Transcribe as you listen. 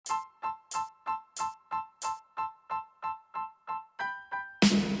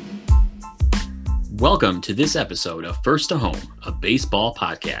Welcome to this episode of First to Home, a baseball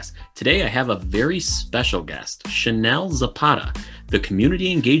podcast. Today I have a very special guest, Chanel Zapata, the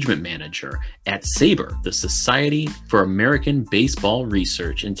Community Engagement Manager at SABR, the Society for American Baseball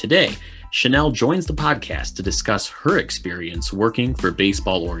Research. And today, Chanel joins the podcast to discuss her experience working for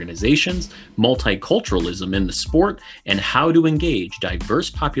baseball organizations, multiculturalism in the sport, and how to engage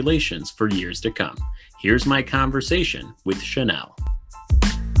diverse populations for years to come. Here's my conversation with Chanel.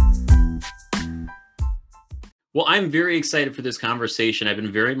 Well, I'm very excited for this conversation. I've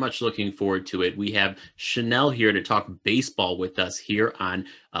been very much looking forward to it. We have Chanel here to talk baseball with us here on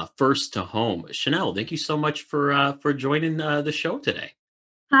First to Home. Chanel, thank you so much for joining the show today.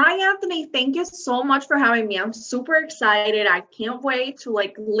 Hi, Anthony. Thank you so much for having me. I'm super excited. I can't wait to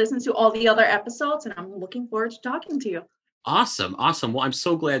listen to all the other episodes, and I'm looking forward to talking to you. Awesome. Well, I'm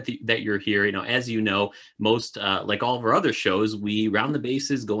so glad that you're here. As you know, most like all of our other shows, we round the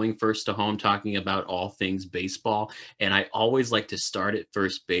bases going first to home, talking about all things baseball. And I always like to start at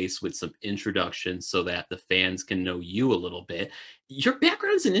first base with some introductions so that the fans can know you a little bit. Your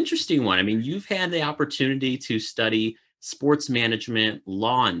background is an interesting one. I mean, you've had the opportunity to study sports management,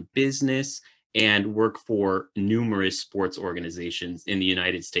 law and business, and work for numerous sports organizations in the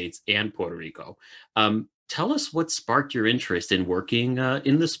United States and Puerto Rico. Tell us what sparked your interest in working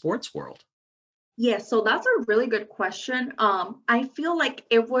in the sports world. Yeah, so that's a really good question. I feel like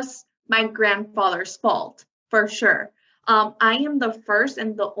it was my grandfather's fault, for sure. I am the first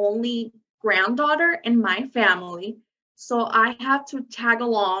and the only granddaughter in my family. So I had to tag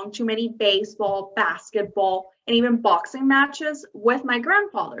along to many baseball, basketball, and even boxing matches with my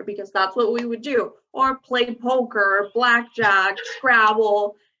grandfather because that's what we would do. Or play poker, blackjack,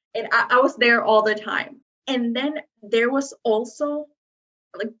 Scrabble. And I was there all the time. And then there was also,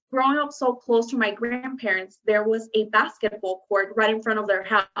 growing up so close to my grandparents, there was a basketball court right in front of their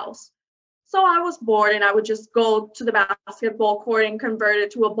house. So I was bored and I would just go to the basketball court and convert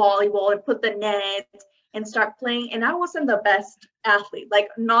it to a volleyball and put the net and start playing. And I wasn't the best athlete,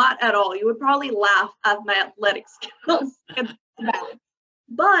 not at all. You would probably laugh at my athletic skills.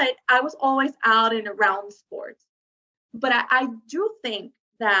 But I was always out and around sports. But I do think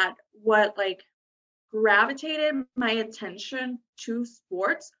that what gravitated my attention to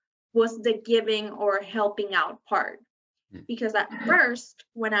sports was the giving or helping out part. Because at first,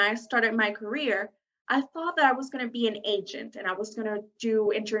 when I started my career, I thought that I was going to be an agent and I was going to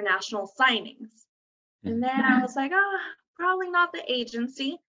do international signings. And then I was like, probably not the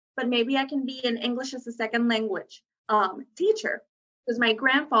agency, but maybe I can be an English as a second language teacher because my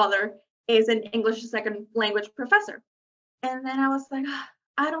grandfather is an English as a second language professor. And then I was like,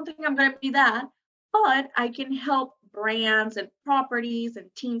 I don't think I'm going to be that. But I can help brands and properties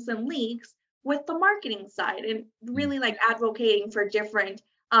and teams and leagues with the marketing side and really advocating for different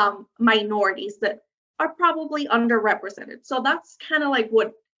minorities that are probably underrepresented. So that's kind of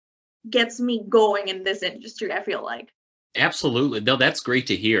what gets me going in this industry, I feel like. Absolutely. No, that's great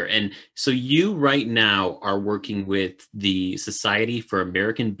to hear. And so you right now are working with the Society for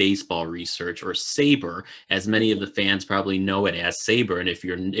American Baseball Research, or SABR, as many of the fans probably know it as SABR. And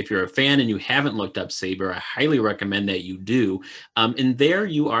if you're a fan and you haven't looked up SABR, I highly recommend that you do. And there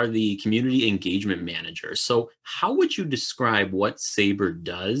you are the Community Engagement Manager. So how would you describe what SABR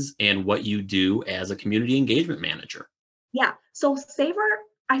does and what you do as a Community Engagement Manager? Yeah. So SABR,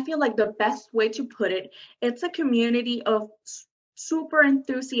 I feel like the best way to put it, it's a community of super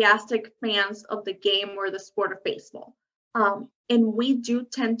enthusiastic fans of the game or the sport of baseball. And we do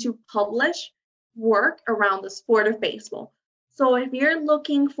tend to publish work around the sport of baseball. So if you're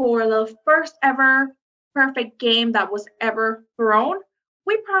looking for the first ever perfect game that was ever thrown,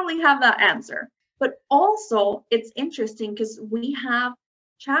 we probably have that answer. But also it's interesting because we have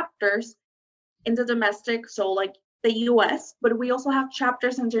chapters in the domestic, so the US, but we also have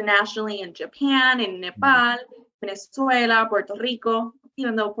chapters internationally in Japan, in Nepal, Venezuela, Puerto Rico,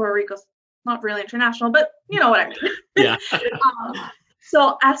 even though Puerto Rico's not really international, but you know what I mean. Yeah.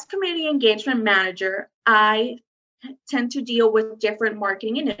 So as community engagement manager, I tend to deal with different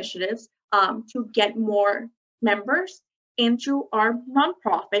marketing initiatives to get more members into our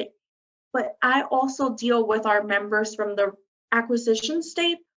nonprofit, but I also deal with our members from the acquisition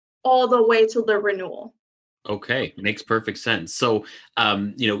state all the way to the renewal. Okay, makes perfect sense. So,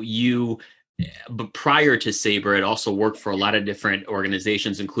 but prior to SABR, it also worked for a lot of different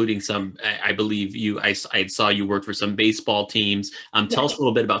organizations, including some, I believe I saw you worked for some baseball teams. Tell us a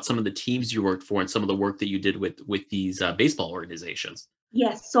little bit about some of the teams you worked for and some of the work that you did with these baseball organizations.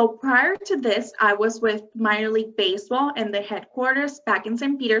 Yes. So prior to this, I was with minor league baseball and the headquarters back in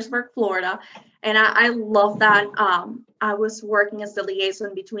St. Petersburg, Florida. And I love that. I was working as the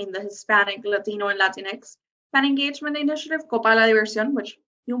liaison between the Hispanic, Latino, and Latinx Fan Engagement Initiative, Copa de la Diversión, which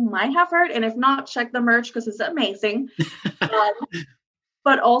you might have heard. And if not, check the merch because it's amazing. Um,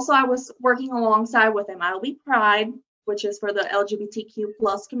 but also, I was working alongside with MLB Pride, which is for the LGBTQ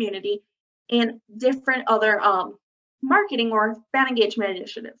plus community, and different other marketing or fan engagement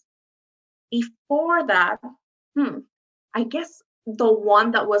initiatives. Before that, I guess the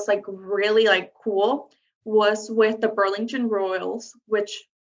one that was like really like cool was with the Burlington Royals, which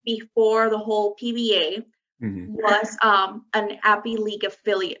before the whole PBA was an Appy League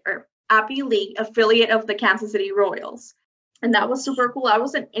affiliate or Appy League affiliate of the Kansas City Royals. And that was super cool. I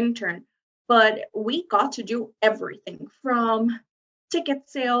was an intern, but we got to do everything from ticket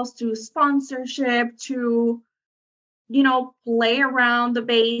sales to sponsorship to play around the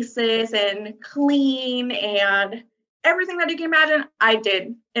bases and clean and everything that you can imagine, I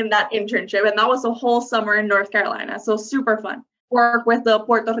did in that internship. And that was a whole summer in North Carolina. So super fun. Work with the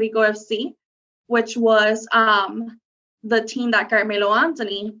Puerto Rico FC, which was the team that Carmelo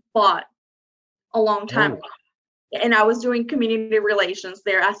Anthony bought a long time ago. And I was doing community relations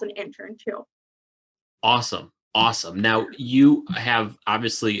there as an intern too. Awesome. Awesome. Now, you have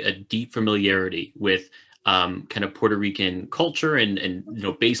obviously a deep familiarity with kind of Puerto Rican culture and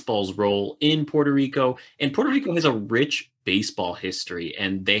baseball's role in Puerto Rico. And Puerto Rico has a rich baseball history,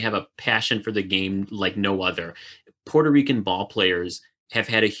 and they have a passion for the game like no other. Puerto Rican ball players have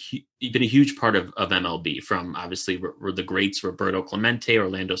had been a huge part of MLB, from obviously the greats Roberto Clemente,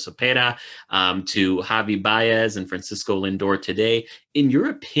 Orlando Cepeda, to Javi Baez and Francisco Lindor today. In your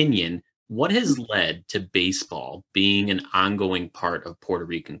opinion, what has led to baseball being an ongoing part of Puerto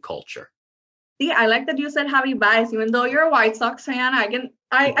Rican culture? See, I like that you said Javi Baez, even though you're a White Sox fan. I get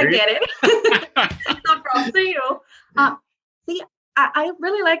it. So props to you. See, I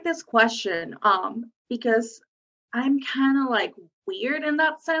really like this question because I'm kind of like weird in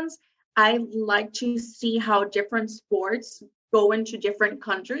that sense. I like to see how different sports go into different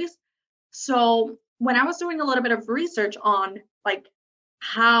countries. So when I was doing a little bit of research on like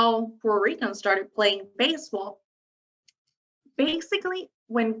how Puerto Ricans started playing baseball, basically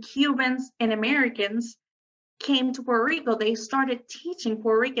when Cubans and Americans came to Puerto Rico, they started teaching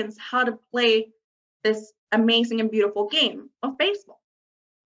Puerto Ricans how to play this amazing and beautiful game of baseball.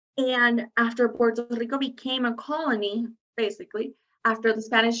 And after Puerto Rico became a colony, basically, after the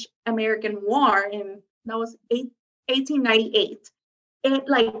Spanish American War, and that was 1898, it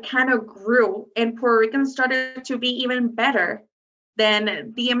like kind of grew, and Puerto Ricans started to be even better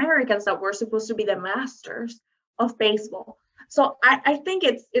than the Americans that were supposed to be the masters of baseball. So I think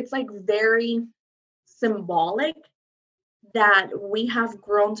it's like very symbolic that we have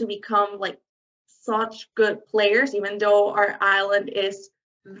grown to become like such good players, even though our island is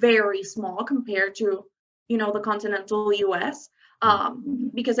very small compared to the continental US,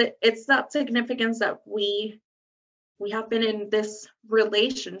 because it's that significance that we have been in this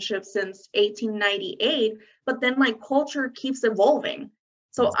relationship since 1898, but then like culture keeps evolving.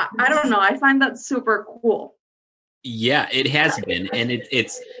 So I don't know, I find that super cool. Yeah, it has been, and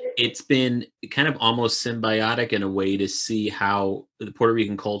it's been kind of almost symbiotic in a way to see how the Puerto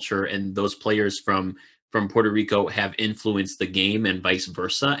Rican culture and those players from Puerto Rico have influenced the game and vice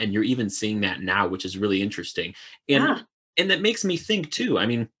versa. And you're even seeing that now, which is really interesting. And Yeah. and that makes me think too. I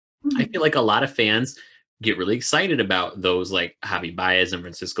mean, I feel like a lot of fans get really excited about those like Javi Baez and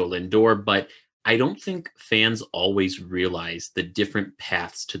Francisco Lindor, but I don't think fans always realize the different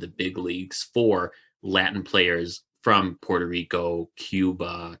paths to the big leagues for Latin players from Puerto Rico,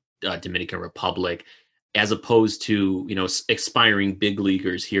 Cuba, Dominican Republic, as opposed to aspiring big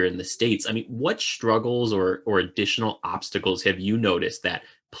leaguers here in the States. I mean, what struggles or additional obstacles have you noticed that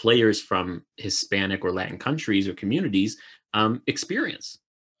players from Hispanic or Latin countries or communities experience?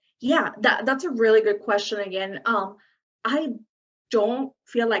 Yeah, that's a really good question again. I don't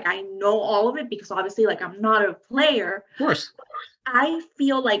feel like I know all of it because obviously like I'm not a player. Of course. I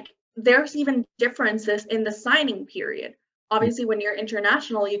feel like there's even differences in the signing period. Obviously, when you're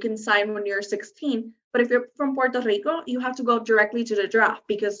international, you can sign when you're 16. But if you're from Puerto Rico, you have to go directly to the draft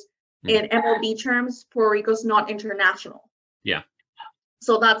because in MLB terms, Puerto Rico's not international. Yeah.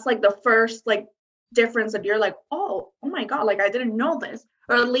 So that's like the first like difference that you're like, oh my God, like I didn't know this,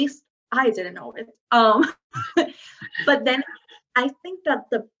 or at least I didn't know it. But then I think that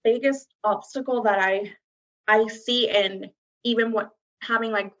the biggest obstacle that I see, and even what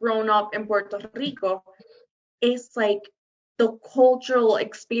having like grown up in Puerto Rico, is like the cultural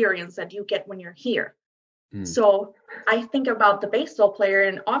experience that you get when you're here. Mm. So I think about the baseball player,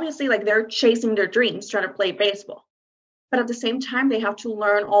 and obviously, like they're chasing their dreams, trying to play baseball. But at the same time, they have to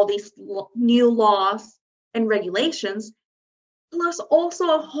learn all these new laws and regulations, plus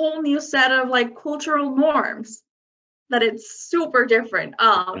also a whole new set of like cultural norms that it's super different.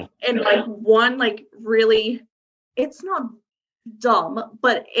 Yeah. And like one like really, it's not dumb,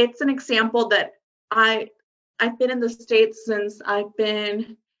 but it's an example that I I've been in the States since I've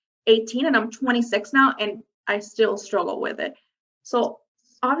been 18 and I'm 26 now and I still struggle with it. So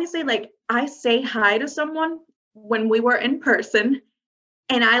obviously like I say hi to someone when we were in person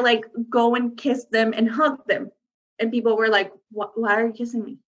and I like go and kiss them and hug them. And people were like, why are you kissing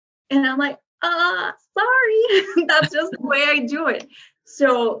me? And I'm like, sorry. That's just the way I do it.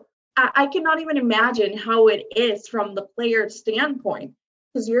 So I cannot even imagine how it is from the player standpoint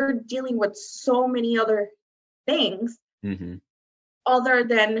because you're dealing with so many other things Hmm. other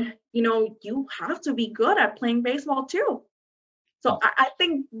than, you have to be good at playing baseball too. So I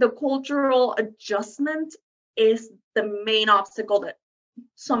think the cultural adjustment is the main obstacle that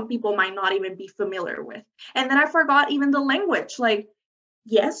some people might not even be familiar with. And then I forgot even the language. Like,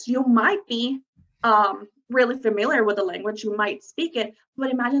 yes, you might be really familiar with the language, you might speak it, but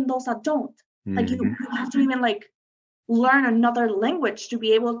imagine those that don't. Like Hmm. you have to even like learn another language to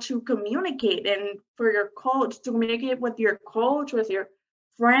be able to communicate and for your coach to communicate with your coach, with your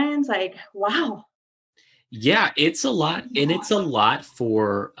friends. Like, wow. Yeah, it's a lot, and it's a lot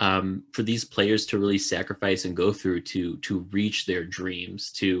for these players to really sacrifice and go through to reach their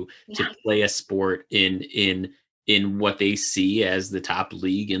dreams, to Yeah. play a sport in what they see as the top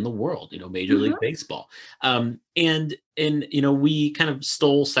league in the world, Major League Hmm. Baseball. And we kind of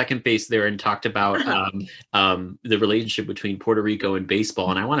stole second base there and talked about Uh-huh. the relationship between Puerto Rico and baseball.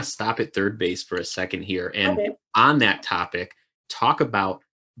 And I want to stop at third base for a second here, and Okay. on that topic, talk about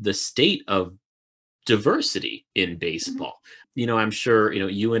the state of diversity in Mhm. baseball. I'm sure,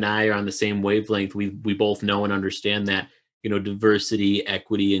 you and I are on the same wavelength. We both know and understand that, diversity,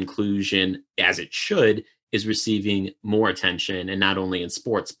 equity, inclusion, as it should, is receiving more attention, and not only in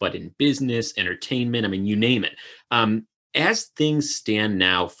sports, but in business, entertainment. I mean, you name it. As things stand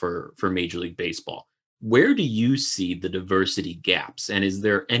now for Major League Baseball, where do you see the diversity gaps? And is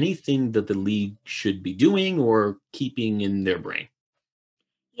there anything that the league should be doing or keeping in their brain?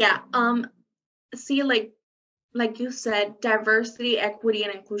 Yeah. See, like you said, diversity, equity,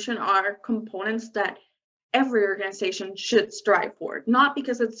 and inclusion are components that every organization should strive for, not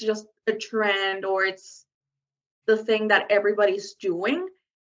because it's just a trend or it's the thing that everybody's doing.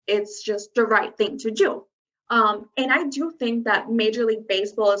 It's just the right thing to do. And I do think that Major League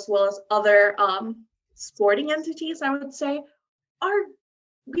Baseball, as well as other sporting entities, I would say, are,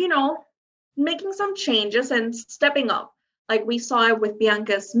 you know, making some changes and stepping up. Like we saw it with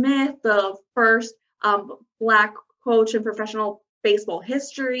Bianca Smith, the first Black coach in professional baseball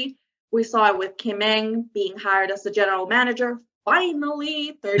history. We saw it with Kim Eng being hired as the general manager,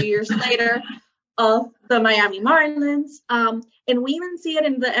 finally, 30 years later, of the Miami Marlins. And we even see it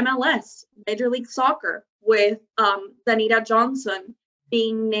in the MLS, Major League Soccer, with Danita Johnson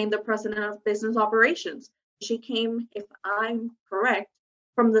being named the president of business operations. She came, if I'm correct,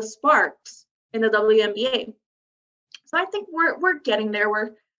 from the Sparks in the WNBA. So I think we're getting there.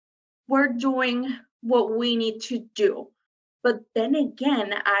 We're doing what we need to do. But then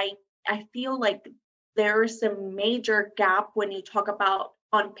again, I feel like there is a major gap when you talk about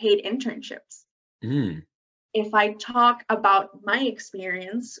unpaid internships. Mm, If I talk about my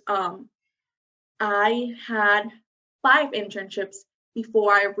experience, I had 5 internships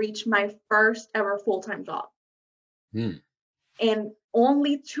before I reached my first ever full-time job, mm, and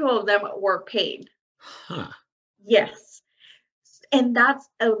only 2 of them were paid. huh. Yes. And that's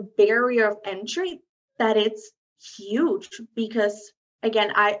a barrier of entry that it's huge because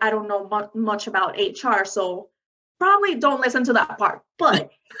again, I don't know much about HR, so probably don't listen to that part. But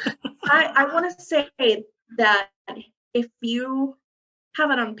I want to say that if you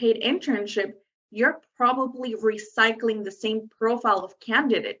have an unpaid internship, you're probably recycling the same profile of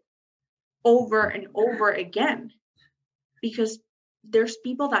candidate over and over again because there's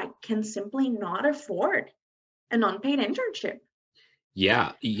people that can simply not afford an unpaid internship.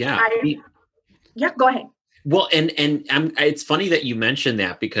 Yeah, yeah. I Yeah, go ahead. Well, and it's funny that you mentioned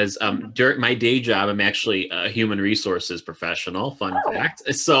that because Mhm. during my day job, I'm actually a human resources professional. Fun Oh, fact.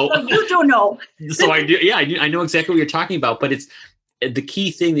 So, so you do know. so I do. Yeah, I know exactly what you're talking about. But it's the key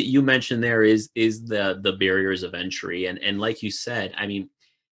thing that you mentioned there is the barriers of entry, and like you said, I mean,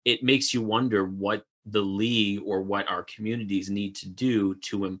 it makes you wonder what the league or what our communities need to do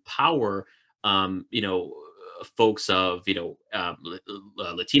to empower, um, you know, folks of,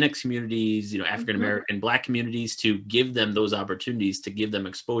 Latinx communities, African Mhm. American, Black communities, to give them those opportunities, to give them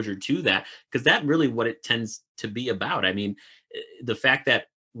exposure to that, because that really what it tends to be about. I mean, the fact that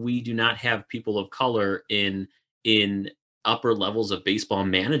we do not have people of color in upper levels of baseball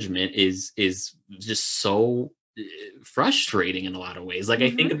management is just so frustrating in a lot of ways. Like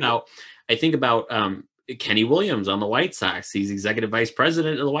Mhm. I think about Kenny Williams on the White Sox. He's executive vice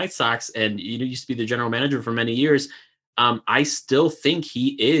president of the White Sox, and used to be the general manager for many years. I still think he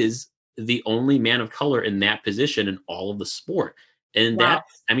is the only man of color in that position in all of the sport, and Wow.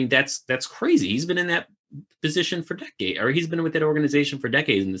 that's crazy. He's been in that position for decades, or he's been with that organization for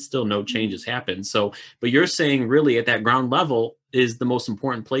decades, and still no changes happen. So, but you're saying really at that ground level is the most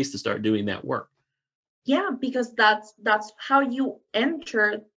important place to start doing that work. Yeah, because that's how you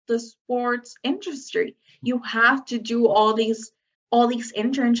enter the sports industry. You have to do all these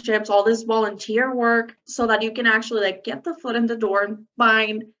internships, all this volunteer work so that you can actually like get the foot in the door and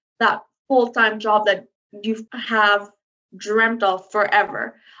find that full-time job that you have dreamt of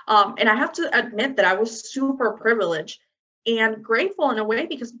forever. And I have to admit that I was super privileged and grateful in a way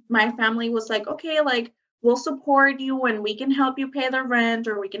because my family was like, okay, like we'll support you and we can help you pay the rent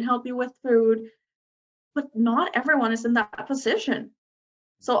or we can help you with food, but not everyone is in that position.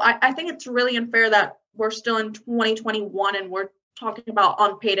 So I think it's really unfair that we're still in 2021 and we're talking about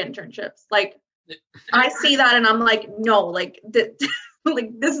unpaid internships. Like I see that and I'm like, no, like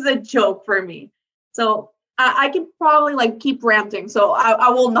like this is a joke for me. So I can probably like keep ranting. So I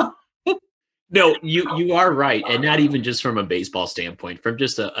will not. No, you are right, and not even just from a baseball standpoint, from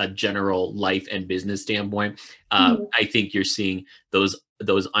just a general life and business standpoint. Mhm. I think you're seeing those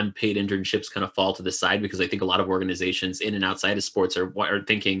unpaid internships kind of fall to the side, because I think a lot of organizations in and outside of sports are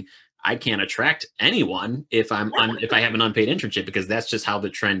thinking, I can't attract anyone if I have an unpaid internship, because that's just how the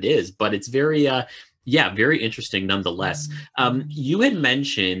trend is. But it's very very interesting nonetheless. You had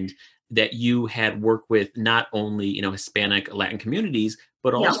mentioned that you had worked with not only Hispanic Latin communities,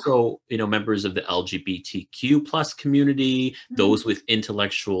 but Yeah. also members of the LGBTQ plus community, Mhm. those with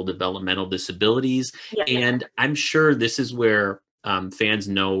intellectual developmental disabilities. Yeah. And I'm sure this is where fans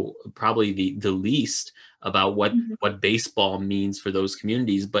know probably the least about Mhm. what baseball means for those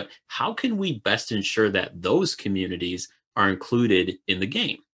communities. But how can we best ensure that those communities are included in the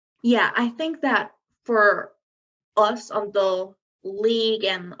game? Yeah, I think that for us on the league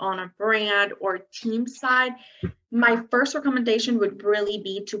and on a brand or team side, my first recommendation would really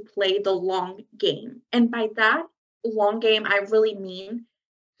be to play the long game. And by that long game, I really mean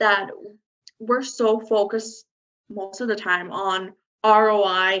that we're so focused most of the time on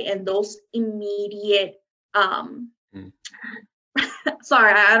ROI and those immediate Mm.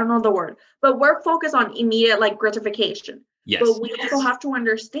 sorry, I don't know the word, but we're focused on immediate like gratification. But Yes. we also have to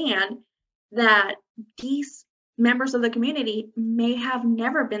understand that these members of the community may have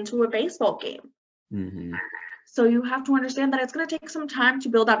never been to a baseball game. Hmm. So you have to understand that it's going to take some time to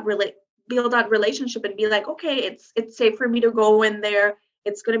build that relationship and be like, okay, it's safe for me to go in there.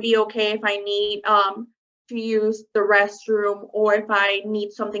 It's going to be okay if I need to use the restroom or if I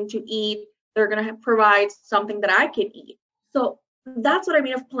need something to eat, they're going to provide something that I can eat. So that's what I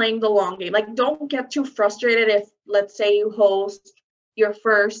mean of playing the long game. Like don't get too frustrated if let's say you host your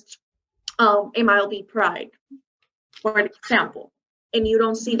first MLB Pride for example, and you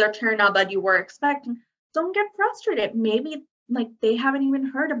don't see the turnout that you were expecting, don't get frustrated. Maybe like they haven't even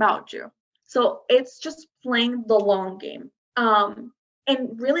heard about you. So it's just playing the long game. And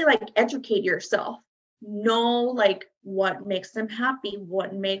really like educate yourself. Know like what makes them happy,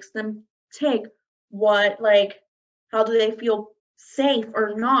 what makes them tick, what like how do they feel safe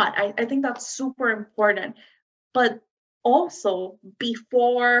or not. I think that's super important. But also,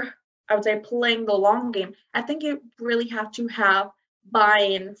 before I would say playing the long game, I think you really have to have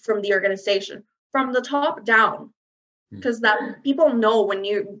buy-in from the organization, from the top down, because that people know when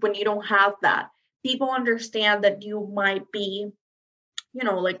you don't have that. People understand that you might be,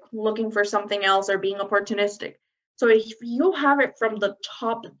 like looking for something else or being opportunistic. So if you have it from the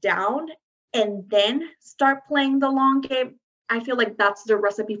top down and then start playing the long game, I feel like that's the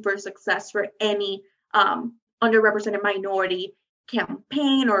recipe for success for any underrepresented minority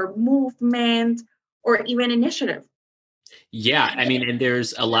campaign or movement or even initiative. Yeah, I mean, and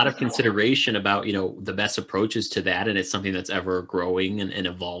there's a lot of consideration about, the best approaches to that. And it's something that's ever growing and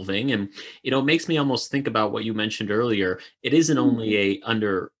evolving. And, it makes me almost think about what you mentioned earlier. It isn't only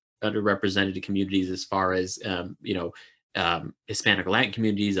underrepresented communities as far as, Hispanic Latin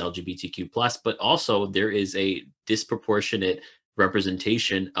communities, LGBTQ plus, but also there is a disproportionate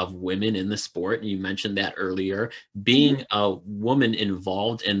representation of women in the sport. And you mentioned that earlier. Being a woman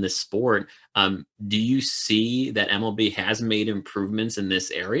involved in the sport, do you see that MLB has made improvements in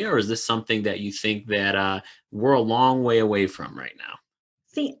this area, or is this something that you think that we're a long way away from right now?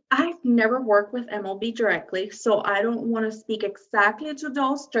 See, I've never worked with MLB directly, so I don't want to speak exactly to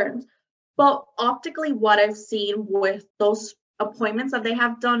those terms. But optically, what I've seen with those appointments that they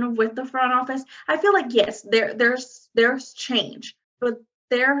have done with the front office, I feel like yes, there's change, but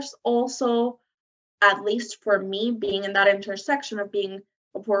there's also, at least for me, being in that intersection of being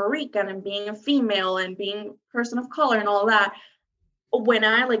a Puerto Rican and being a female and being a person of color and all that, when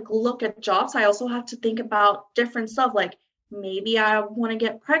I like look at jobs, I also have to think about different stuff. Like maybe I want to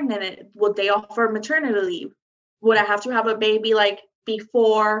get pregnant. Would they offer maternity leave? Would I have to have a baby like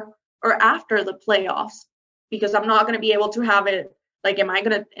before or after the playoffs? Because I'm not going to be able to have it. Like, am I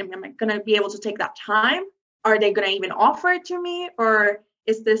gonna be able to take that time? Are they going to even offer it to me, or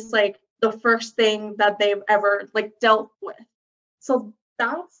is this like the first thing that they've ever like dealt with? So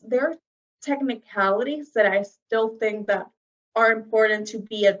that's their technicalities that I still think that are important to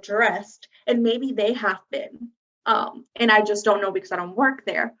be addressed, and maybe they have been. And I just don't know because I don't work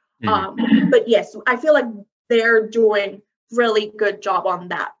there. Mhm. But yes, I feel like they're doing really good job on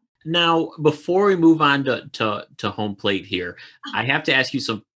that. Now, before we move on to home plate here, I have to ask you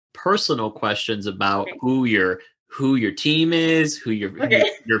some personal questions about Okay. who your team is, who Okay.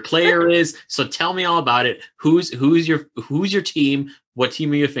 your player is. So tell me all about it. Who's your team? What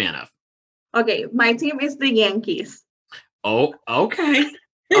team are you a fan of? Okay. My team is the Yankees. Oh, okay.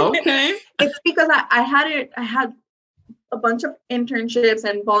 Okay. It's because I had a bunch of internships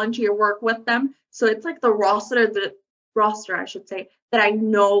and volunteer work with them. So it's like the roster, I should say, that I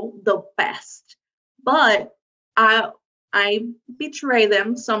know the best. But I I betray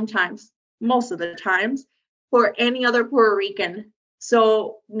them sometimes, most of the times, for any other Puerto Rican.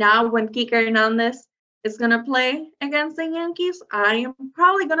 So now when Kike Hernandez is gonna play against the Yankees, I am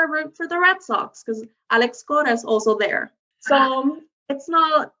probably gonna root for the Red Sox because Alex Cora is also there. So it's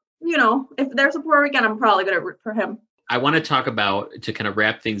not, if there's a Puerto Rican, I'm probably gonna root for him. I want to talk about, to kind of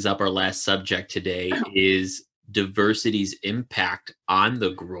wrap things up, our last subject today is diversity's impact on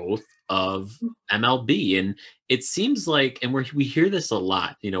the growth of MLB. And it seems like, and we hear this a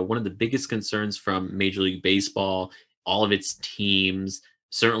lot, one of the biggest concerns from Major League Baseball, all of its teams,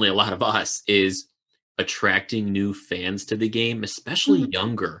 certainly a lot of us, is attracting new fans to the game, especially Mhm.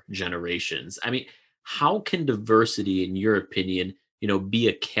 younger generations. I mean, how can diversity, in your opinion, be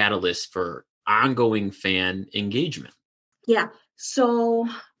a catalyst for ongoing fan engagement? Yeah. So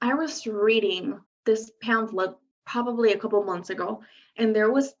I was reading this pamphlet probably a couple months ago, and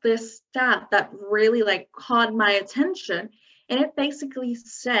there was this stat that really like caught my attention. And it basically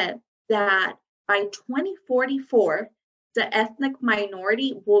said that by 2044, the ethnic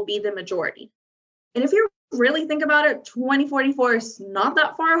minority will be the majority. And if you really think about it, 2044 is not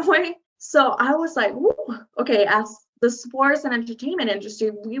that far away. So I was like, "Ooh, okay, as the sports and entertainment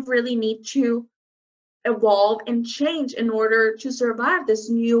industry, we really need to evolve and change in order to survive this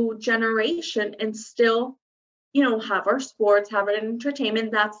new generation and still, have our sports, have an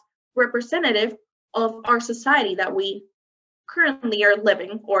entertainment that's representative of our society that we currently are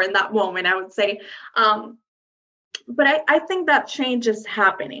living, or in that moment, I would say. Um, but I think that change is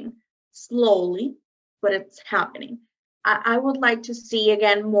happening slowly, but it's happening. I would like to see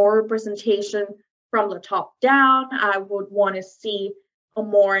again more representation from the top down. I would want to see a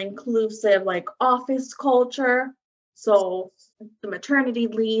more inclusive like office culture. So the maternity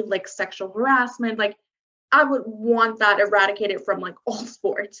leave, like sexual harassment, like I would want that eradicated from like all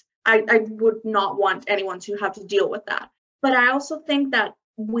sports. I would not want anyone to have to deal with that. But I also think that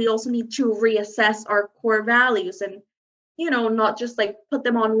we also need to reassess our core values and, not just like put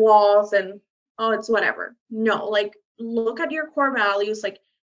them on walls and, oh, it's whatever. No, like look at your core values, like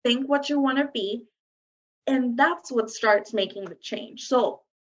think what you want to be. And that's what starts making the change. So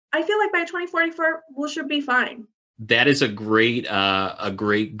I feel like by 2044, we should be fine. That is a great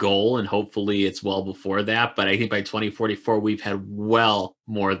goal, and hopefully it's well before that. But I think by 2044, we've had well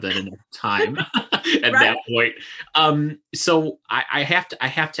more than enough time at Right? that point. So I have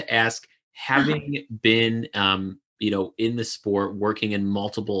to ask, Uh-huh. having been in the sport, working in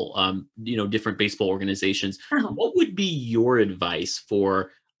multiple different baseball organizations, Uh-huh. what would be your advice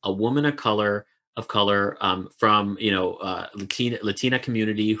for a woman of color, from Latina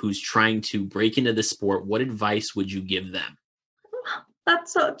community who's trying to break into the sport? What advice would you give them?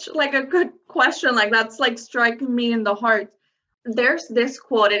 That's such like a good question. Like that's like striking me in the heart. There's this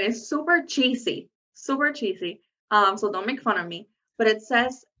quote and it's super cheesy, super cheesy. So don't make fun of me. But it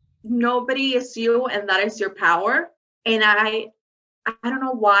says, "Nobody is you, and that is your power." And I don't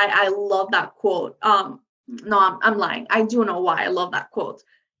know why I love that quote. No, I'm lying. I do know why I love that quote.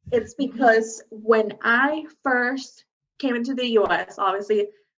 It's because when I first came into the US, obviously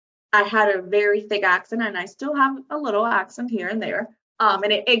I had a very thick accent and I still have a little accent here and there.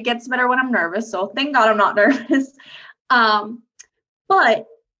 And it gets better when I'm nervous. So thank God I'm not nervous. Um, but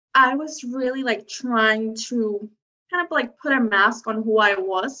I was really like trying to kind of like put a mask on who I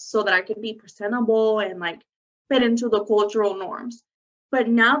was so that I could be presentable and like fit into the cultural norms. But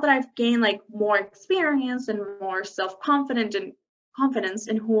now that I've gained like more experience and more self-confident and confidence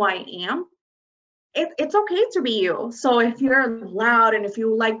in who I am, it's okay to be you. So if you're loud and if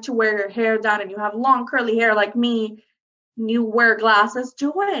you like to wear your hair down and you have long curly hair like me, you wear glasses,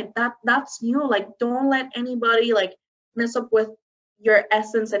 do it. That's you. Like don't let anybody like mess up with your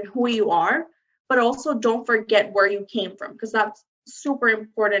essence and who you are, but also don't forget where you came from because that's super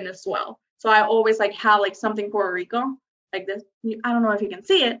important as well. So I always like have like something Puerto Rico like this. I don't know if you can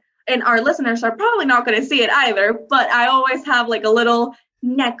see it, and our listeners are probably not going to see it either, but I always have like a little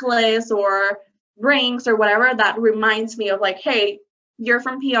necklace or rings or whatever that reminds me of like, hey, you're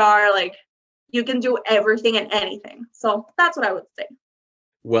from PR, like you can do everything and anything. So that's what I would say.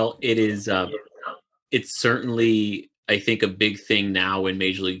 Well, it is. It's certainly, I think, a big thing now in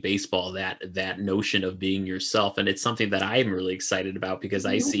Major League Baseball, that notion of being yourself, and it's something that I'm really excited about because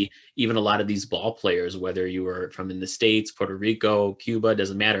I see even a lot of these ball players, whether you are from in the States, Puerto Rico, Cuba,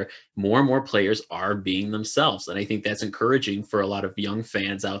 doesn't matter. More and more players are being themselves, and I think that's encouraging for a lot of young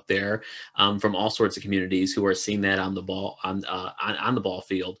fans out there from all sorts of communities who are seeing that on the ball on the ball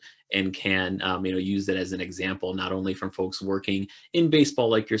field and can use that as an example, not only from folks working in baseball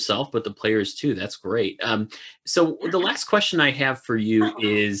like yourself, but the players too. That's great. So the last question I have for you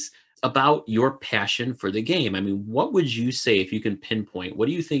is about your passion for the game. I mean, what would you say, if you can pinpoint, what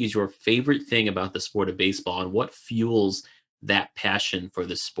do you think is your favorite thing about the sport of baseball and what fuels that passion for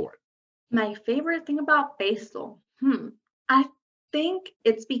the sport? My favorite thing about baseball, I think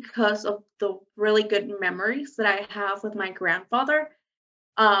it's because of the really good memories that I have with my grandfather,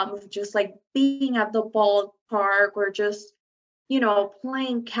 just like being at the ballpark or just,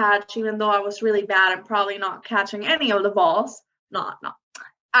 playing catch, even though I was really bad and probably not catching any of the balls. Not,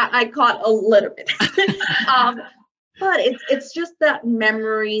 I caught a little bit. But it's just that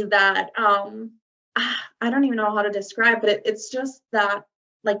memory that I don't even know how to describe, but it's just that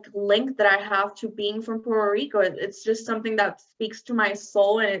like link that I have to being from Puerto Rico. It's just something that speaks to my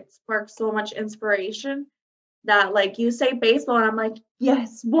soul and it sparks so much inspiration that like you say baseball and I'm like,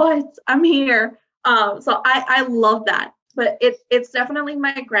 yes, what? I'm here. So I love that. But it's definitely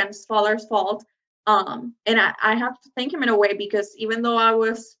my grandfather's fault. And I have to thank him in a way because even though I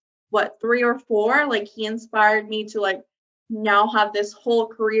was 3 or 4, like he inspired me to like now have this whole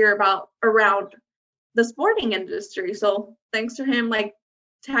career around the sporting industry. So thanks to him, like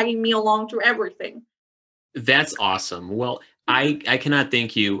tagging me along through everything. That's awesome. Well, I cannot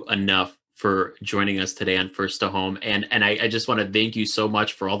thank you enough for joining us today on First to Home. And I just want to thank you so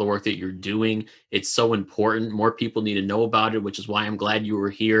much for all the work that you're doing. It's so important. More people need to know about it, which is why I'm glad you were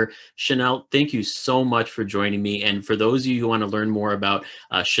here. Chanel, thank you so much for joining me. And for those of you who want to learn more about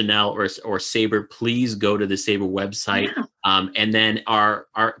Chanel or SABR, please go to the SABR website. Yeah. And then are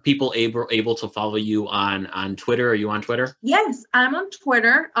people able to follow you on Twitter? Are you on Twitter? Yes, I'm on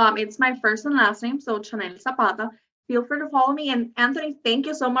Twitter. It's my first and last name, so Chanel Zapata. Feel free to follow me. And Anthony, thank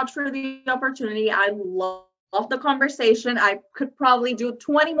you so much for the opportunity. I love the conversation. I could probably do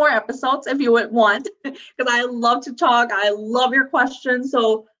 20 more episodes if you would want, because I love to talk. I love your questions.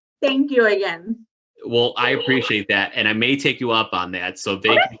 So thank you again. Well, I appreciate that. And I may take you up on that. So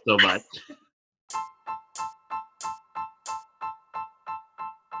thank you so much.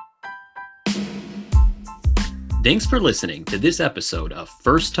 Thanks for listening to this episode of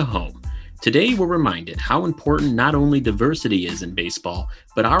First to Home. Today, we're reminded how important not only diversity is in baseball,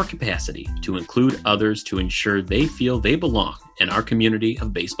 but our capacity to include others to ensure they feel they belong in our community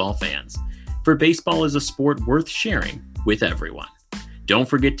of baseball fans. For baseball is a sport worth sharing with everyone. Don't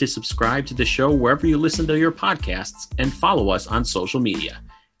forget to subscribe to the show wherever you listen to your podcasts and follow us on social media.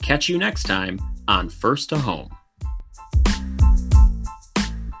 Catch you next time on First to Home.